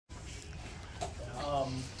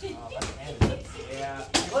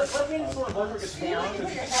mean, it's sort of work gets down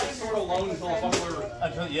because it's sort of alone until a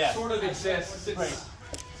buckler sort of exists.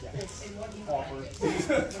 It's awkward.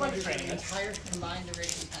 It's like training. Entire combined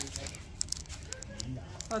duration 10 seconds.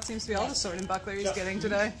 Well, it seems to be all the sorting buckler he's getting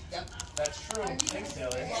today. Yep. That's true. Thanks,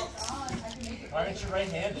 Taylor. Why aren't you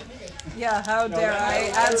right-handed? Yeah, how dare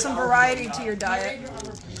I add some variety to your diet.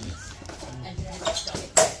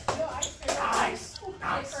 Nice.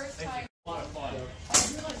 Nice. A lot of fun.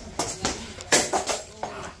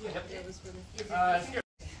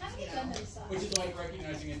 Which is like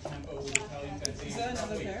recognizing a tempo with Italian fencing. Is that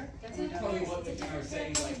another pair? Tell you what the are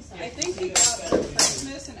saying, like, I think he got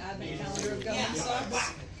Christmas and advent calendar of gum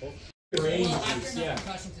socks. After no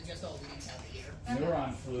concussions, it just all leads out the year.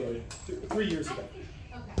 Neuron fluid. 3 years ago.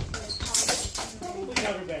 Probably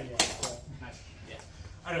never been yet. Nice. Yeah.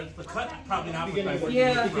 I don't. The cut probably not.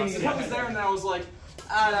 Yeah. The cut was there, and I was like,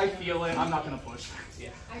 I feel it. I'm not gonna push. Yeah.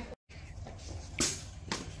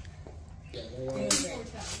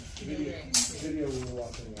 Video we were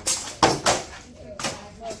watching.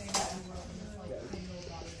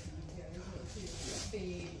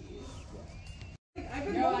 I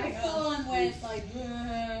full on went like.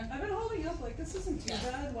 I've been holding up like this isn't too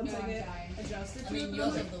bad once I get adjusted. I mean, you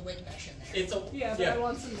also have the weight mesh in there. It's a but I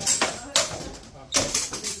want some more.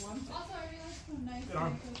 Good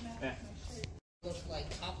arm. Yeah. Looks like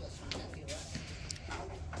topless from that view,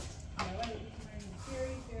 right?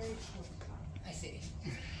 I see.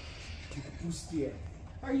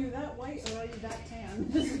 Are you that white or are you that tan?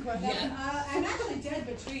 This is the question. Yeah. I'm actually dead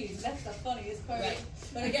between. That's the funniest part. Right.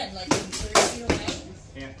 But again, like 30 feet away.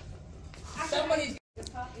 Yeah. Somebody's.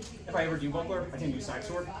 If I ever do buckler, I can use side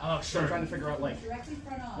sword. Oh, So sure. I'm trying to figure out like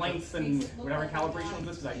length and whatever calibration of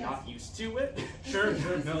this because I'm not used to it. Sure.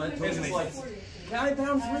 No, that Because it's like, can I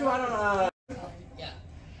pound through? I don't know. Yeah.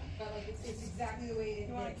 But like it's exactly the way it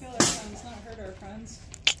You want to is. kill our friends, not hurt our friends.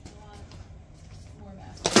 More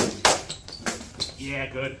mass. Yeah,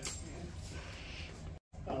 good.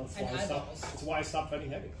 And eyeballs. That's why I stopped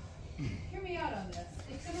fighting heavy. Hear me out on this.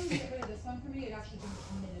 If someone would get rid of this one for me, it actually brings a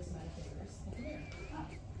tremendous amount of favors. Come here.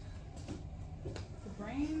 The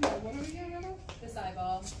brain, or what are we getting rid of? This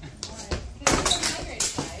eyeball. Alright. This is the hydrated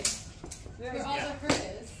side. Where all the hurt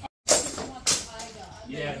is. I just want the eye gone.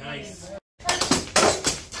 Yeah, nice.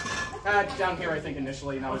 Down here, I think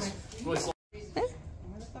initially, and I was really slow.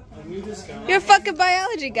 I knew this guy. You're a fucking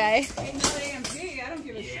biology guy. Ain't no AMG, I don't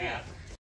give a shit. Yeah.